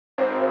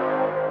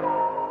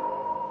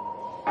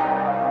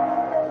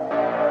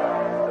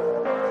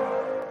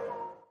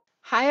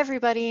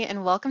everybody,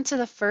 and welcome to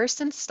the first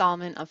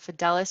installment of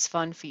Fidelis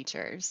Fun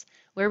Features,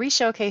 where we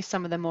showcase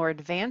some of the more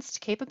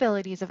advanced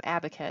capabilities of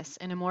ABAQUS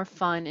in a more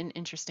fun and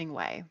interesting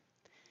way.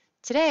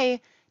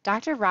 Today,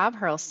 Dr. Rob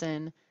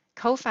Hurlston,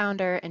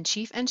 co-founder and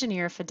chief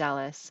engineer of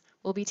Fidelis,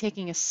 will be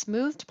taking a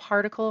smoothed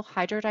particle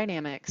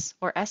hydrodynamics,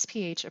 or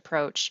SPH,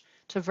 approach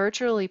to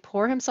virtually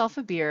pour himself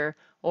a beer,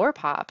 or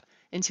pop,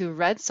 into a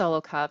red Solo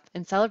cup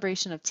in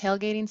celebration of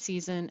tailgating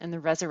season and the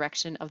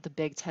resurrection of the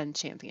Big Ten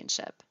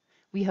Championship.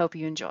 We hope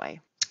you enjoy.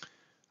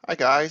 Hi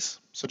guys,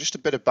 so just a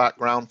bit of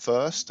background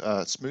first.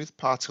 Smooth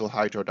particle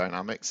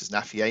hydrodynamics is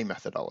an FEA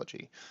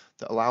methodology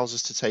that allows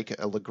us to take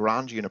a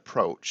Lagrangian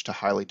approach to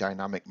highly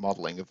dynamic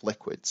modeling of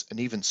liquids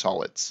and even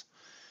solids.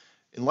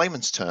 In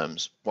layman's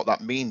terms, what that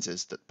means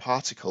is that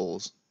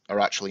particles are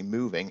actually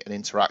moving and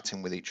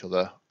interacting with each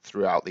other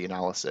throughout the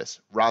analysis,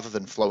 rather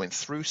than flowing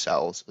through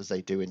cells as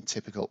they do in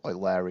typical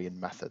Eulerian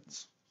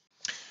methods.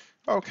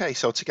 Okay,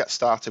 so to get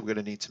started, we're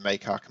going to need to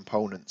make our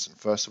components, and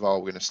first of all,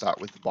 we're going to start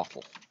with the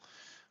bottle.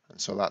 And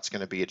so that's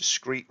going to be a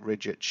discrete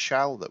rigid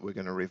shell that we're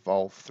going to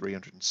revolve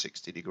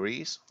 360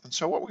 degrees. And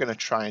so what we're going to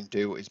try and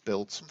do is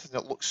build something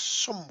that looks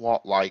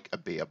somewhat like a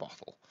beer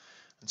bottle.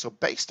 And so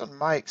based on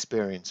my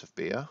experience of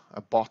beer, a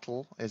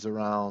bottle is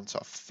around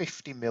sort of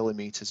 50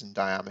 millimeters in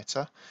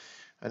diameter,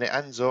 and it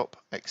ends up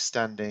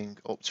extending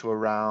up to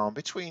around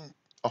between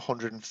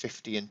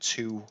 150 and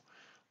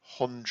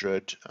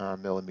 200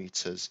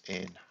 millimeters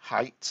in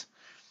height,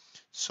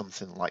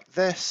 something like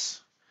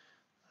this.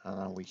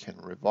 And we can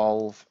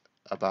revolve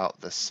about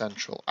the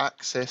central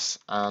axis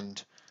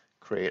and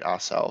create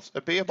ourselves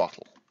a beer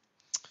bottle.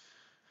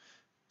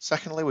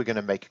 Secondly, we're going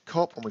to make a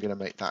cup, and we're going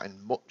to make that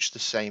in much the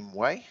same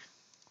way.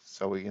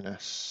 So we're going to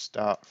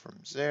start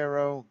from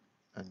 0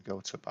 and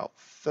go to about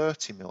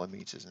 30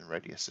 millimeters in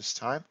radius this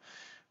time,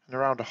 and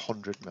around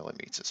 100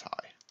 millimeters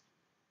high.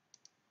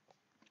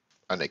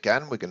 And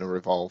again, we're going to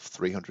revolve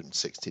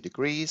 360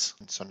 degrees.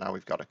 And so now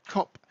we've got a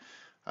cup.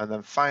 And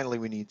then finally,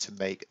 we need to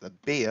make the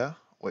beer,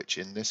 which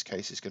in this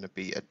case is going to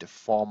be a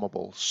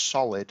deformable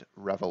solid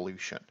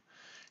revolution.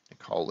 We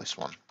call this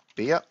one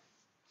beer.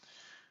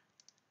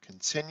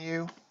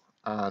 Continue,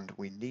 and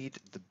we need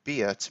the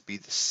beer to be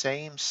the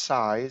same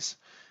size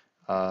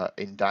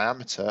in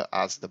diameter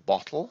as the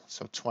bottle,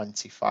 so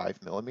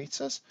 25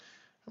 millimeters.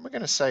 And we're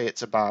going to say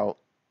it's about,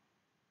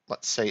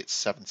 let's say it's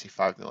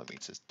 75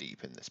 millimeters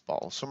deep in this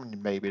bottle.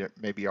 Someone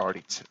maybe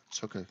already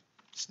took a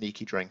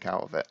sneaky drink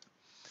out of it.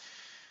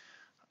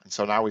 And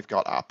so now we've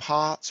got our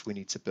parts, we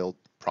need to build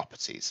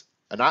properties.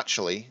 And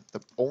actually,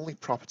 the only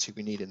property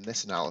we need in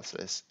this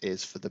analysis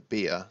is for the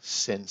beer,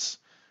 since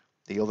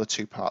the other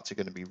two parts are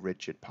going to be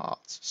rigid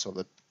parts. So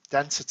the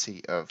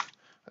density of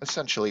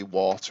essentially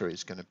water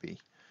is going to be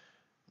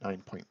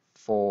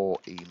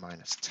 9.4 E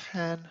minus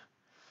 10.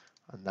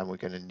 And then we're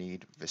going to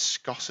need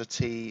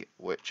viscosity,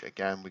 which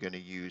again, we're going to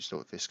use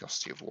the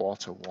viscosity of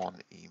water, 1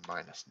 E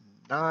minus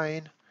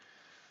 9.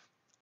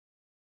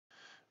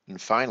 And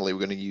finally, we're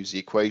going to use the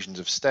equations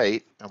of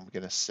state, and we're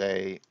going to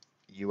say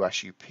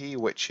USUP,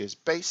 which is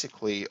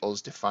basically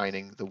us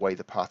defining the way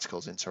the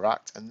particles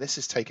interact. And this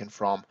is taken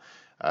from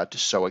a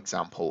Dassault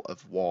example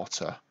of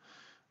water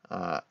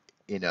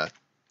in a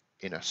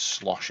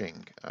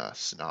sloshing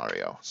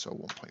scenario. So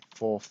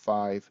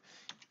 1.45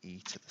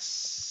 e to the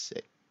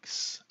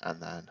 6, and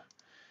then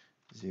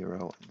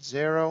 0 and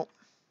 0.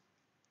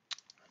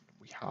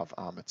 And we have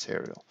our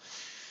material.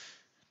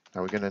 Now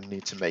we're going to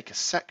need to make a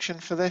section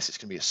for this. It's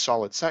going to be a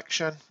solid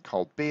section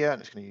called beer, and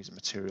it's going to use a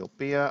material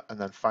beer. And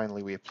then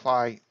finally we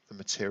apply the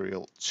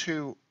material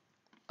to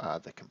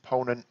the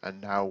component, and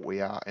now we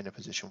are in a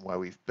position where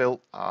we've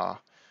built our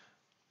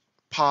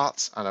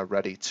parts and are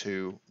ready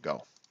to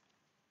go.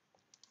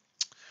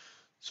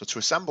 So to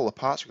assemble the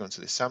parts, we go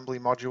into the assembly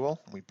module,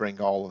 and we bring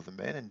all of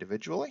them in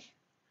individually,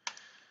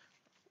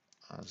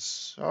 as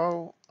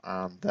so.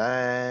 And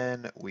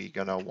then we're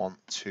going to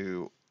want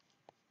to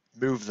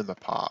move them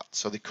apart.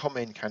 So they come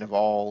in kind of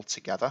all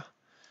together.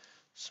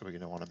 So we're going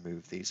to want to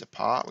move these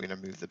apart. We're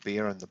going to move the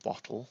beer and the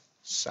bottle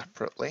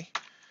separately.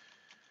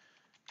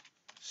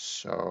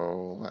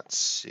 So let's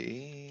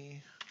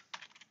see.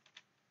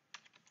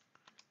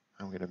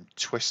 I'm going to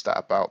twist that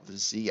about the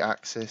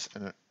Z-axis,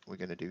 and we're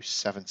going to do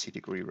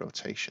 70-degree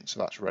rotation. So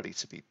that's ready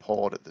to be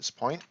poured at this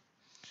point.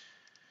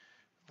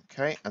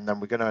 Okay, and then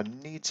we're going to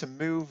need to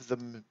move the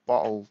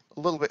bottle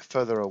a little bit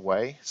further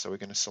away. So we're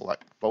going to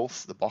select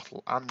both the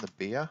bottle and the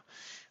beer.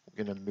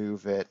 We're going to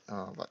move it,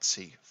 let's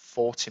see,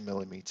 40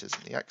 millimeters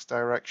in the X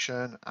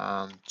direction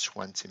and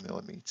 20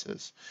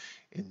 millimeters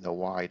in the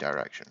Y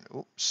direction.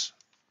 Oops.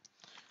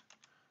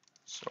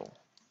 So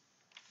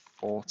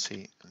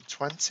 40 and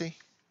 20.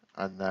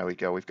 And there we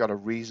go. We've got a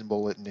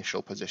reasonable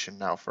initial position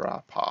now for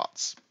our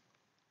parts.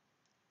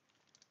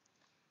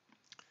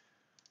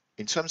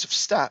 In terms of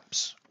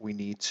steps, we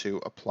need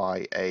to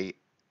apply a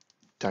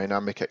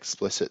dynamic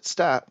explicit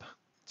step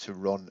to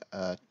run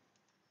a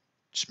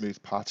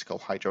smooth particle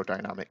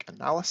hydrodynamic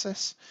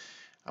analysis.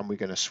 And we're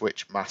going to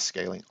switch mass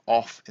scaling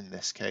off in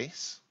this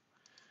case.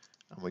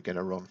 And we're going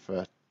to run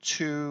for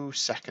 2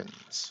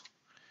 seconds.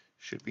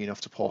 Should be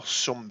enough to pour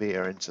some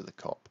beer into the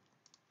cup.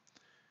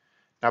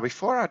 Now,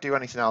 before I do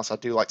anything else, I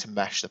do like to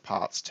mesh the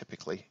parts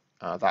typically.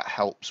 That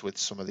helps with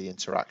some of the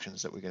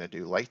interactions that we're going to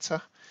do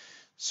later.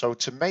 So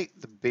to make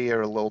the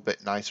beer a little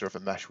bit nicer of a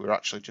mesh, we're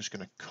actually just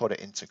going to cut it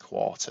into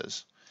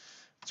quarters.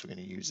 So we're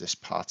going to use this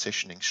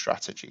partitioning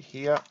strategy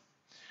here.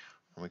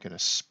 And we're going to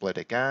split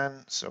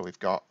again. So we've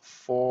got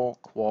 4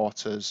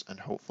 quarters, and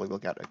hopefully we'll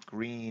get a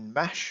green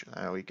mesh.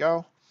 There we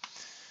go.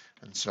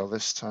 And so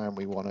this time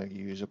we want to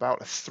use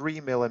about a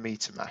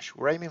 3mm mesh.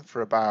 We're aiming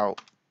for about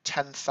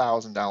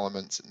 10,000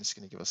 elements, and it's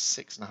going to give us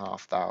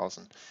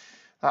 6,500.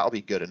 That'll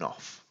be good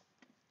enough.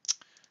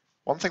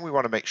 One thing we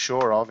want to make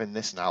sure of in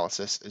this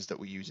analysis is that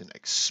we're using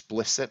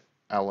explicit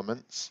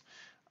elements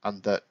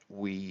and that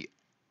we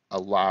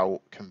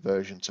allow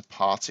conversion to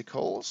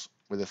particles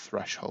with a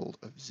threshold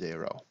of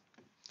 0.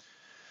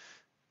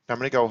 Now I'm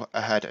going to go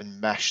ahead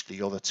and mesh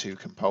the other 2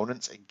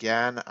 components.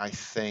 Again, I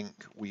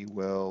think we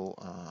will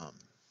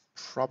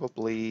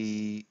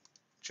probably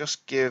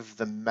just give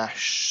the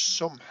mesh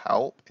some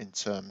help in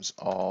terms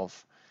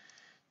of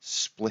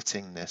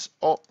splitting this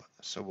up.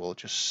 So we'll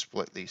just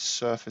split these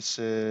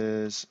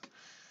surfaces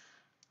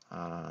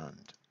and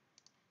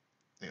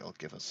it'll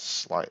give us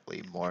a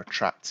slightly more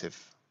attractive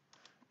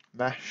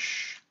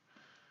mesh.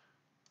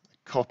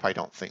 The cup I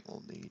don't think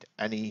will need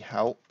any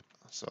help.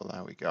 So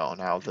there we go.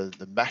 Now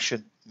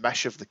the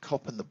mesh of the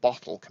cup and the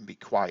bottle can be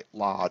quite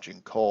large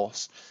and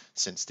coarse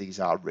since these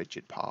are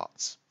rigid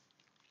parts.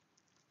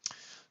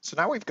 So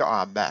now we've got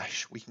our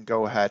mesh, we can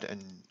go ahead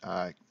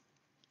and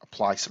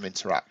apply some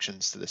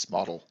interactions to this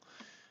model.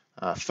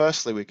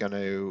 Firstly, we're going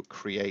to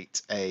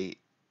create a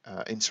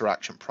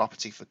interaction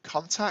property for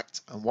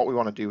contact, and what we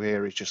want to do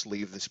here is just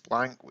leave this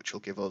blank, which will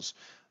give us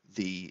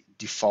the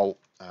default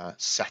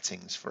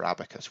settings for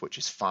ABAQUS, which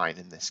is fine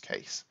in this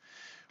case.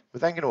 We're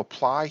then going to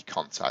apply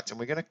contact, and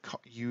we're going to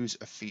use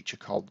a feature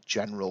called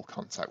general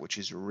contact, which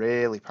is a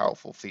really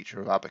powerful feature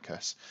of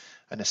ABAQUS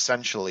and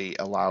essentially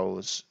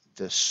allows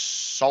the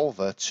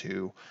solver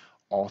to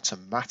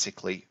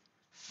automatically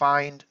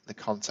find the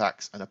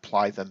contacts and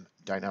apply them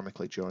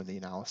dynamically during the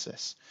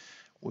analysis.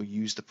 We'll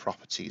use the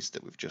properties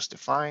that we've just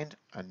defined,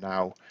 and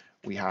now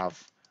we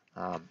have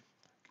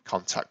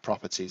contact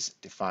properties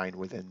defined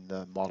within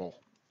the model.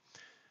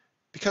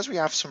 Because we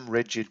have some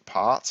rigid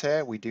parts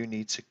here, we do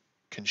need to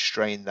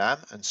constrain them,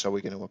 and so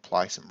we're going to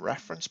apply some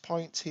reference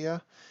points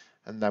here,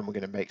 and then we're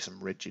going to make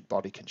some rigid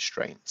body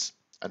constraints.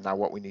 And now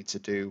what we need to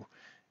do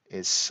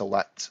is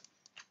select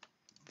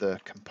the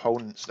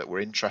components that we're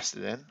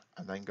interested in,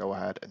 and then go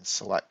ahead and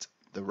select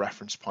the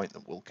reference point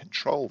that will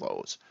control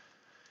those.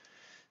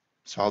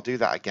 So I'll do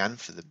that again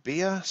for the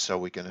beer. So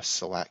we're going to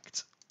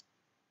select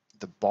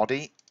the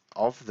body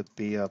of the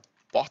beer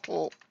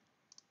bottle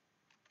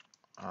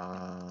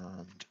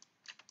and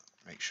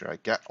make sure I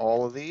get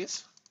all of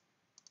these.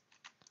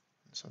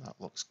 So that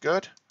looks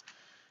good.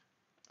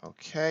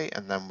 Okay,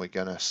 and then we're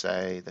going to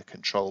say the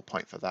control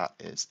point for that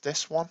is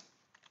this one.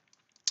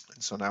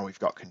 And so now we've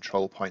got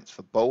control points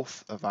for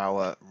both of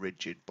our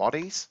rigid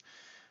bodies.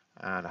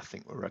 And I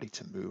think we're ready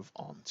to move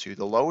on to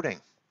the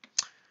loading.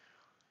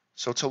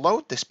 So to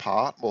load this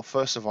part, well,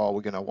 first of all,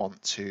 we're going to want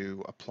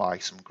to apply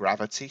some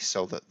gravity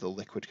so that the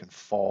liquid can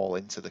fall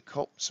into the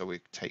cup. So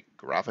we take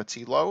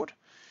gravity load.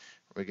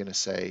 We're going to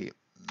say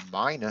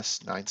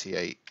minus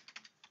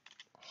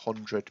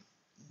 9,800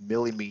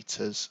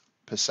 millimeters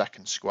per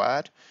second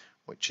squared,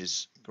 which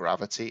is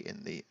gravity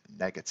in the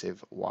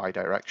negative y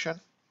direction.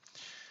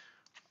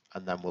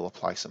 And then we'll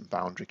apply some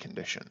boundary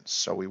conditions.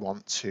 So we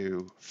want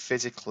to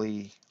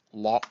physically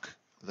lock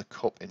the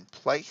cup in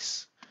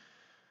place,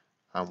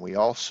 and we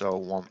also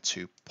want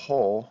to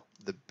pour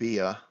the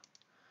beer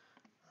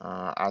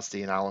as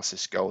the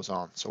analysis goes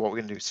on. So what we're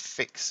going to do is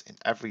fix in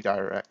every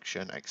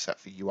direction except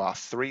for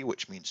UR3,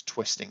 which means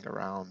twisting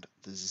around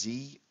the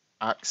Z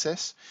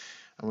axis,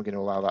 and we're going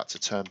to allow that to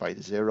turn by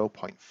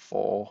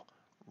 0.4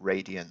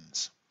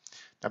 radians.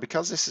 Now,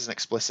 because this is an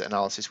explicit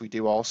analysis, we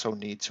do also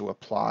need to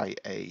apply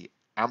a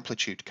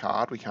amplitude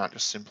card. We can't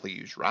just simply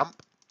use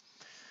ramp.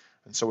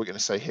 And so we're going to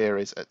say here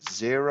is at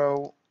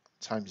 0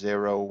 times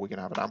 0, we're going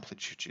to have an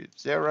amplitude of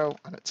 0,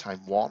 and at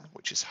time 1,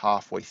 which is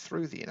halfway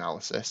through the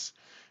analysis,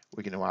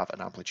 we're going to have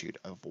an amplitude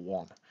of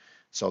 1.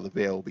 So the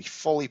beer will be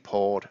fully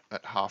poured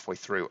at halfway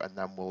through, and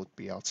then we'll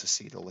be able to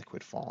see the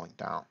liquid falling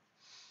down.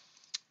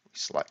 We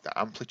select the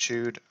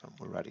amplitude, and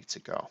we're ready to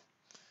go.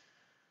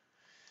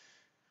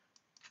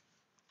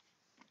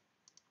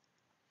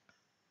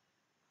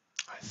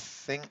 I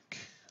think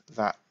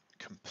that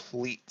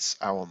completes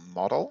our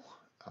model.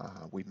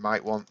 We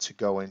might want to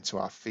go into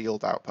our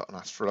field output and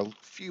ask for a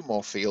few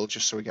more fields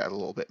just so we get a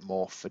little bit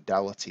more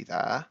fidelity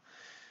there.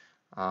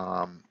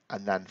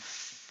 And then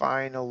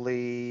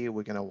finally,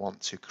 we're going to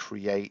want to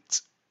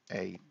create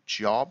a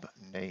job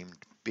named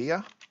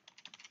beer.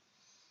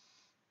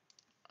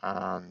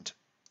 And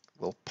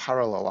we'll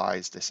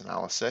parallelize this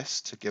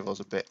analysis to give us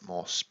a bit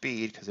more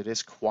speed because it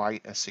is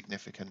quite a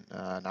significant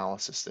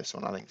analysis, this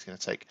one. I think it's going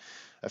to take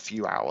a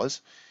few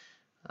hours.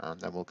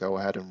 And then we'll go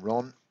ahead and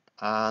run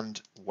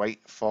and wait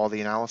for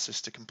the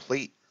analysis to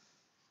complete.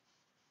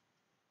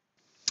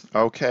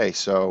 Okay,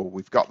 so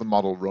we've got the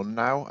model run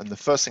now, and the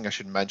first thing I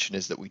should mention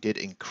is that we did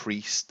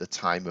increase the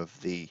time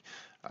of the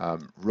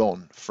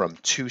run from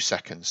 2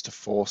 seconds to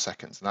 4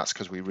 seconds, and that's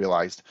because we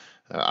realized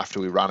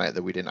after we ran it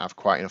that we didn't have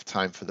quite enough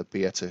time for the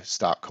beer to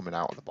start coming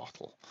out of the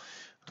bottle.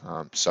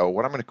 So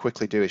what I'm going to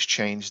quickly do is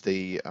change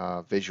the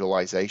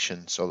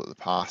visualization so that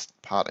the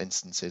part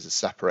instances are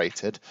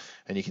separated,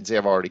 and you can see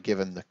I've already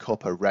given the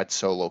cup a red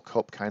solo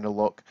cup kind of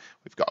look.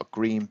 We've got a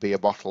green beer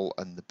bottle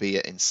and the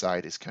beer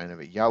inside is kind of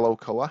a yellow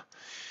color.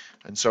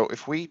 And so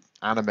if we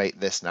animate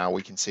this now,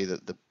 we can see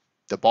that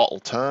the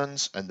bottle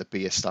turns and the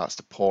beer starts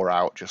to pour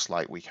out just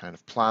like we kind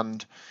of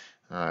planned.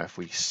 If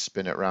we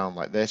spin it around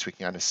like this, we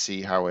can kind of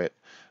see how it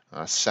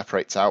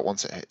separates out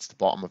once it hits the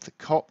bottom of the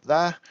cup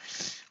there.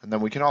 And then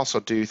we can also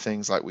do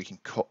things like we can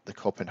cut the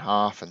cup in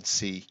half and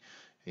see,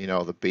 you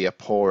know, the beer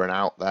pouring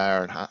out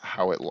there and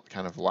how it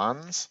kind of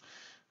lands.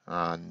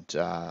 And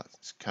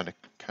it's kind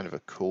of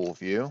a cool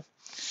view.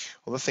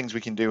 Other things we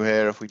can do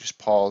here, if we just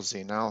pause the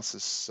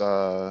analysis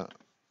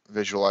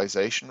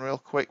visualization real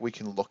quick, we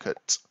can look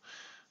at,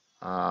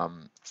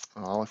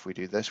 well, if we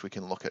do this, we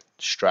can look at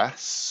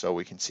stress. So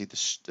we can see the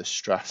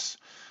stress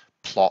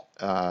plot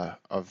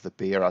of the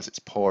beer as it's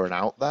pouring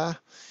out there.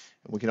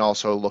 And we can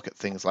also look at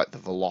things like the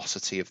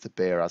velocity of the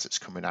beer as it's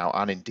coming out,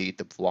 and indeed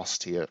the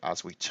velocity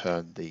as we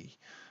turn the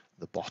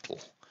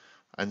bottle.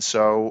 And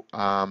so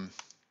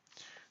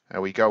there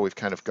we go. We've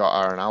kind of got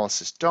our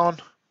analysis done.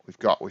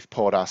 We've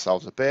poured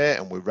ourselves a beer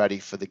and we're ready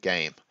for the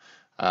game.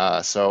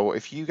 So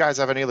if you guys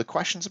have any other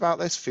questions about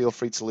this, feel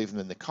free to leave them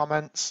in the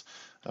comments.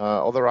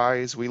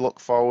 Otherwise, we look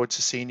forward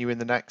to seeing you in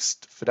the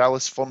next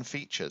Fidelis Fun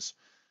Features.